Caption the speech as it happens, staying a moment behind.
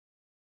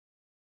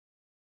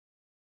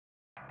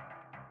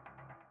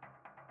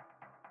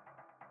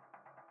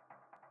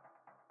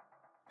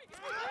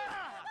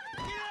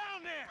Get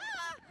down there!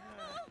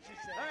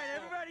 All right,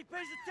 everybody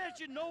pays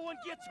attention. No one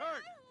gets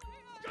hurt.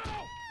 Go!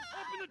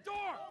 Open the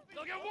door!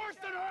 They'll get worse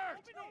than hurt!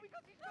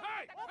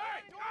 Hey!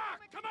 Hey! Ah!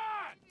 Come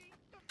on!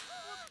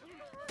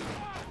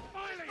 Ah,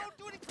 finally! Don't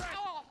do any press.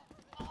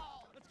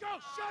 Let's go!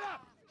 Shut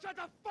up! Shut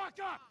the fuck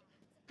up!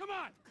 Come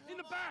on! In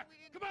the back!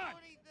 Come on!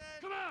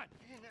 Come on!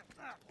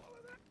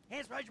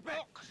 Hands behind your back.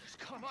 Oh,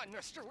 come on,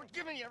 mister. We're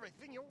giving you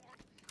everything you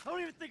want. Don't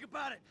even think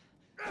about it.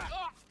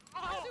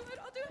 I'll do it,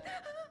 I'll do it.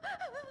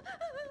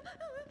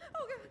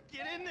 Oh, God.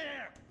 Get in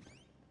there.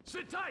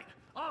 Sit tight!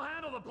 I'll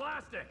handle the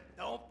plastic!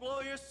 Don't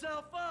blow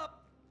yourself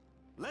up.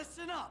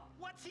 Listen up.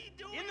 What's he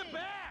doing? In the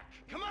back.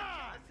 Come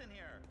on. Listen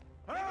here.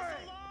 All Leave right.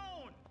 us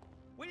alone.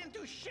 We didn't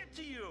do shit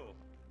to you.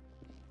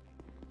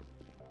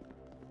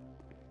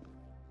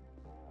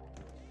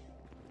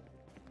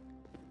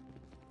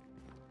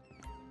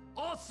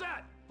 All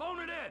set! Phone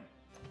it in!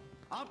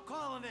 I'm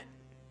calling it.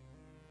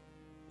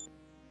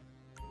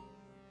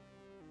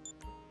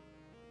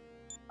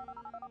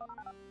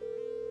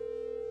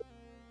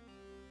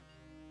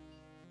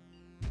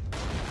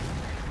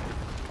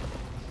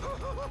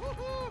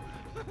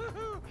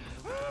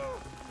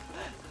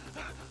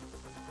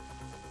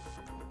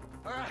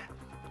 All right,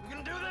 we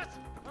gonna do this?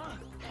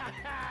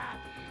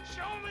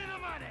 Show me the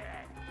money!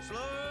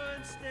 Slow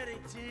and steady,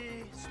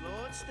 T.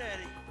 Slow and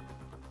steady.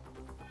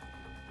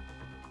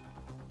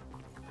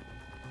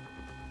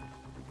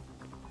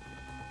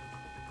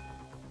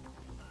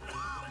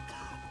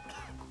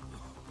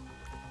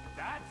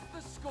 That's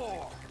the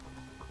score!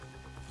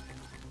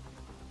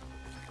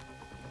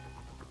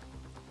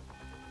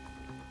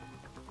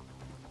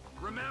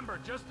 Remember,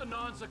 just the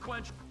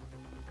non-sequential...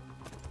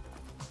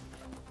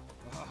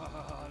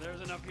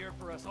 there's enough here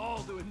for us all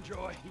to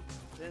enjoy.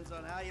 Depends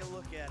on how you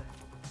look at it.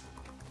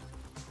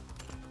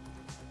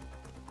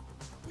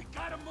 We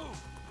gotta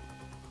move!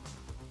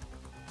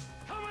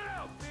 Coming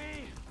out, B!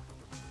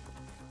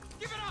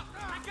 Give it up!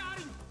 I got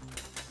him!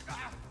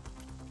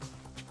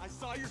 I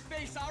saw your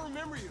face. I'll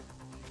remember you.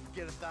 You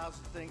get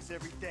 1,000 things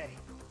every day.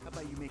 How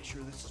about you make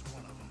sure this is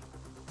one of them?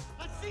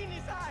 I've seen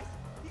his eyes.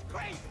 He's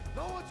crazy.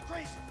 No one's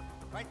crazy.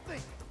 Right?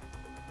 Think.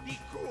 Be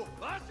cool.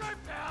 That's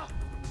right, pal!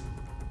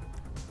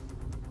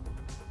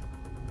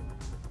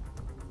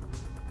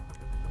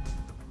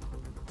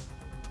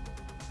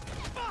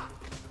 Fuck!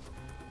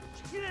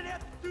 You didn't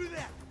have to do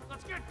that.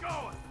 Let's get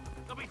going!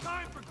 There'll be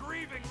time for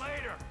grieving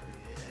later!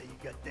 Yeah, you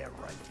got that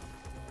right.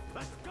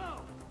 Let's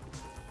go!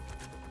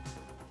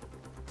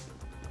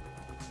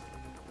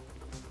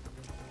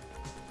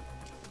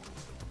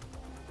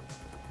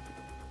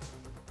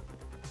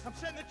 I'm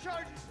setting the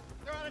charges.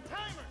 They're on a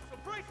timer, so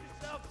brace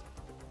yourselves.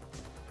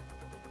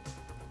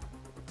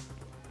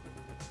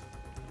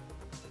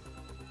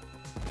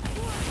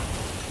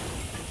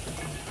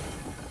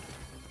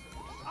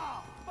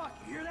 Oh, fuck,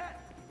 you hear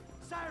that?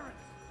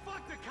 Sirens!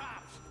 Fuck the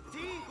cops. T,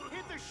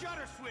 hit the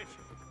shutter switch.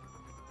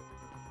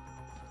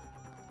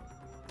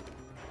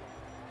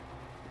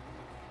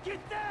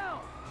 Get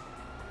down!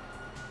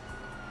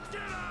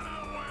 Get out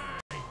of the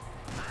way!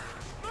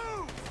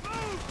 Move!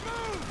 Move!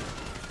 Move!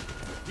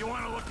 You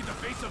want to look at the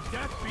face of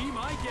death? Be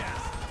my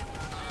guest!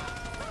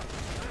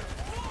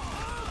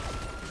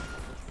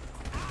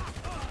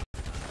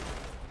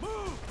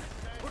 Move!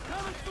 We're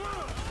coming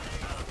through!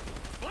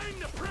 Blame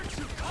the pricks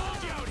who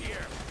called you out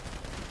here!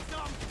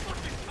 Dumb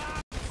fucking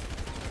cops!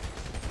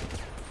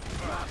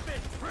 Drop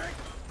it, prick!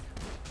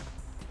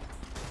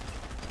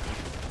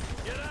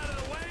 Get out of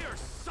the way or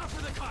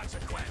suffer the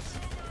consequence!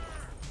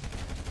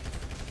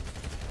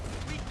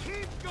 We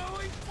keep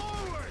going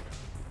forward!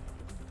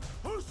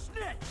 Who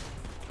snitched?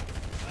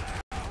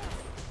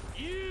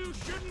 You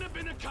shouldn't have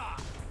been a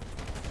cop!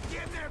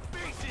 Get in their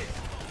faces!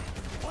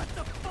 What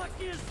the fuck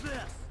is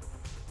this?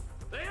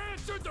 They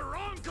answered the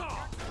wrong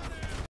call!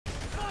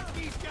 Fuck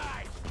these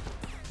guys!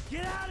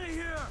 Get out of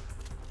here!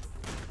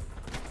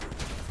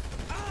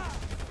 Ah!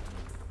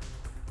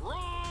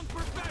 Wrong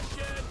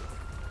profession!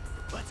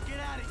 Let's get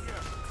out of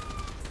here!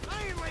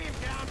 I ain't laying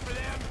down for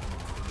them.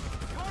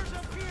 Car's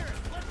up here.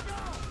 Let's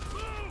go.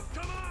 Move!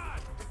 Come on!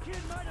 The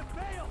kid might have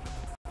bailed!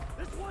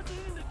 This wasn't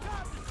in the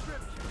job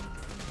description!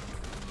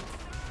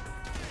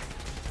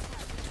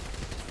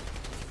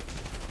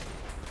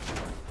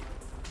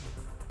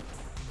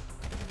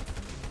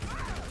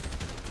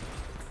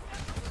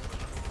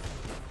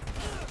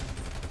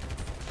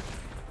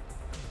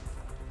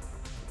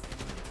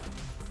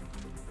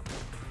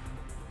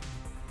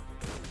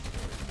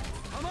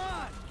 Come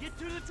on! Get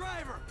to the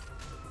driver!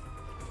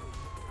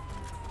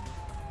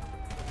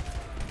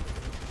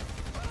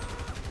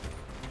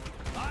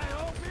 I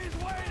hope he's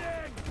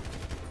waiting!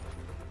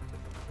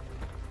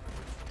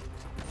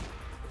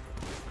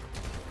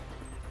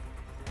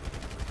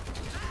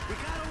 We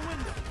got a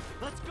window!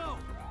 Let's go!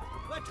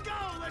 Let's go.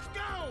 Let's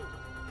go.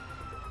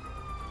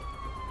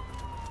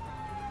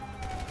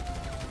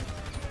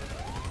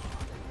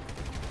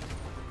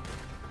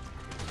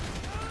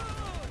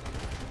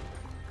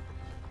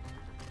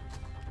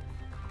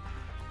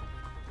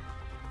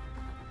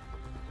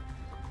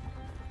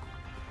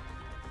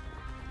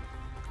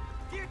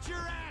 Get Get your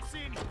ass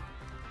in!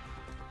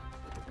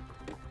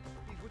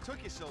 What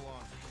took you so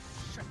long?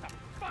 Shut the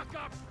fuck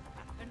up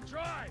and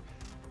drive!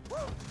 Woo!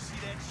 See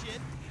that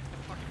shit?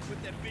 Fucking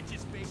put that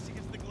bitch's face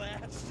against the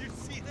glass. You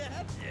see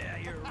that? Yeah,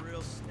 you're a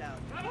real stout.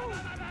 Fuck,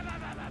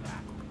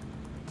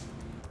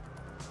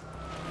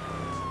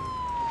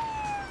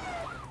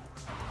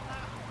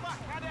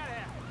 how'd that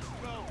happen?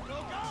 Go,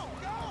 go, go,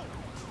 go!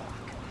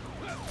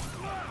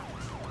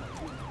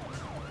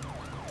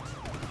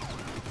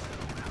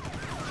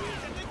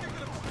 Jeez, I think they're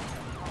gonna...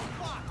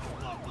 Fuck!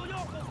 Local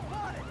yokel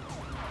spotted!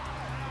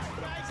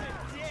 Guy's a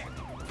dick!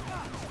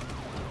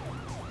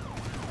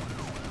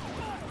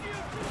 Fuck you,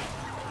 too!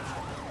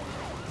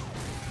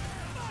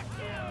 Fuck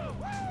you!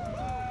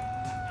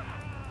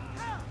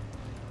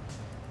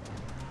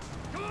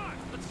 Come on,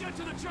 let's get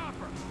to the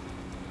chopper.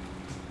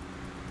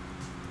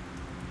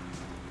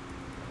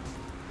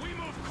 We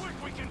move quick,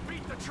 we can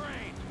beat the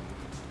train.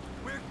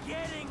 We're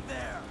getting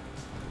there.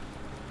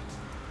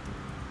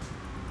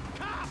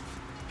 Cops!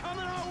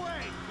 Coming our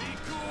way! Be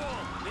cool.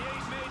 They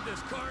ain't made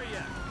this car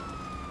yet.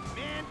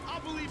 Man,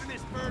 I'll believe in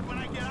this bird when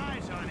I get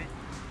eyes on it.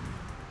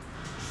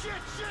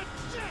 Shit, shit,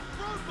 shit!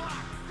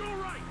 Roadblock! Go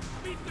right.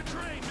 Beat the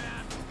train,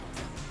 man.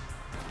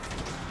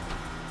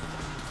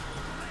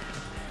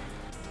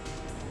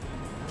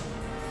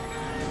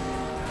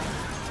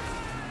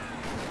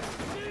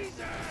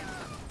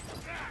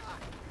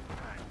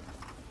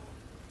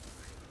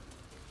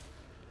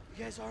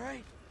 You guys all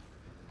right?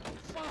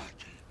 Fuck!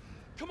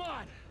 Come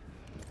on!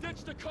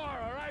 Ditch the car,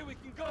 all right? We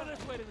can go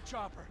this way to the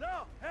chopper.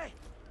 No! Hey!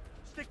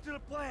 Stick to the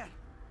plan.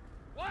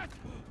 What?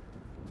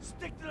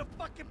 Stick to the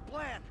fucking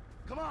plan.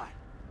 Come on.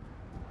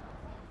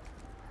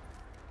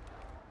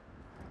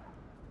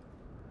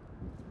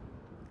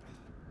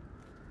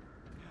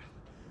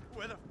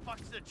 Where the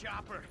fuck's the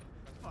chopper?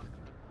 Fuck.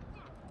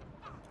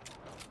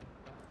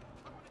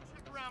 I'm gonna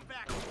check around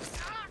back.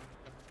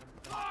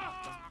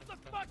 Ah! Oh, the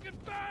fucking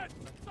bed!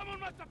 Someone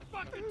must have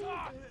fucking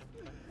talked!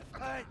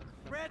 Alright,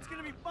 Brad's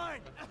gonna be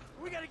fine.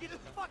 We gotta get the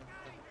fuck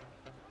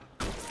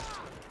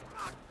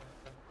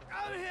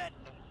out of here. I'm hit.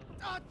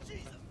 Oh,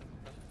 Jesus.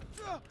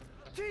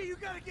 T, you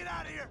gotta get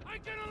out of here. I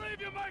ain't gonna leave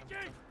you,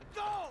 Mikey!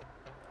 Go!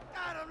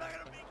 God, I'm not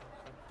gonna be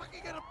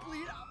fucking gonna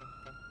bleed out.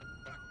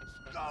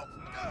 Go!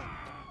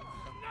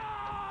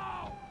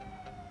 No!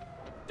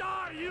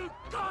 Die, you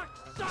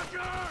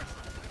cocksuckers!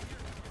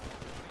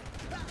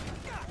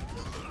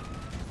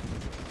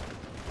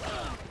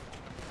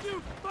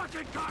 You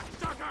fucking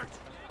cocksuckers!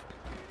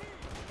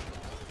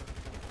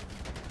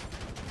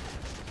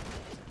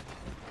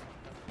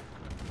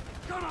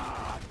 Come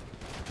on!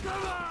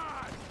 Come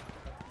on!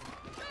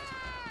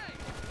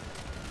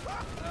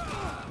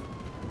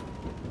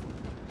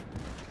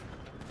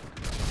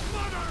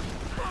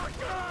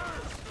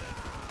 Motherfuckers!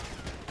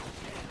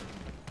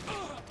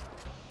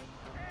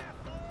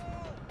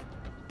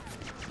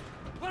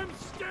 I'm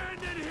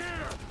standing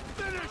here!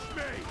 Finish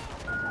me!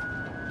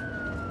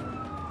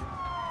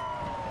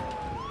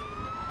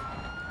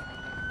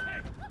 Hey,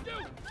 you!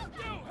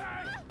 You,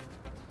 hey!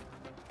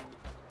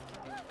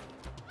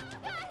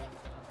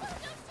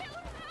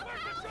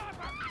 Where's the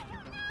chopper?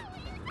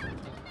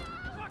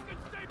 Fucking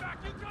stay back!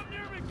 You come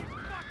near me, she's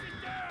fucking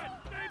dead!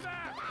 Stay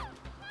back!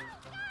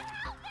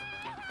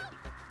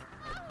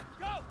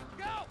 Go!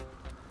 Go!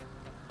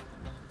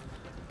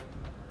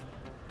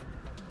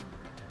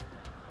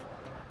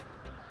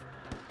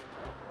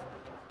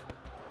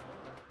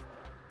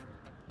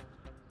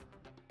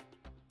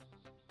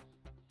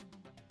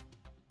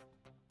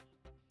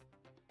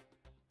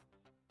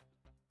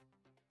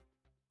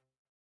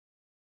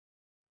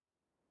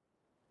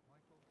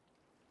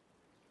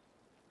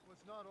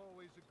 Was not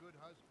always a good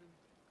husband,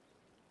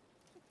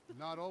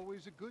 not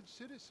always a good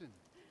citizen.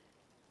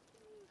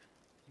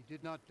 He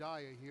did not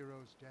die a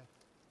hero's death,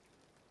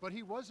 but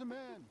he was a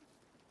man.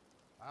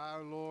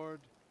 Our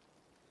Lord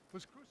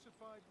was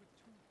crucified with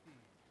 2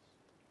 thieves,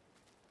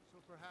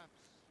 so perhaps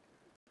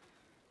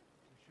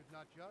we should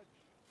not judge.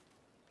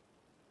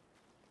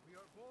 We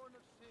are born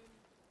of sin,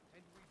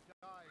 and we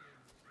die in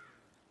sin.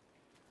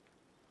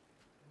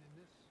 And in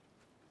this,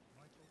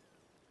 Michael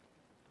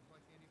is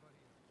like anybody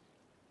else.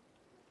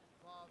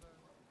 Father,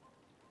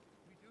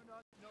 we do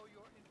not know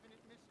your infinite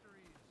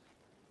mysteries,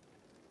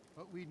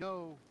 but we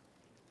know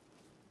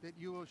that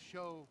you will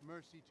show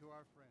mercy to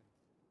our friend.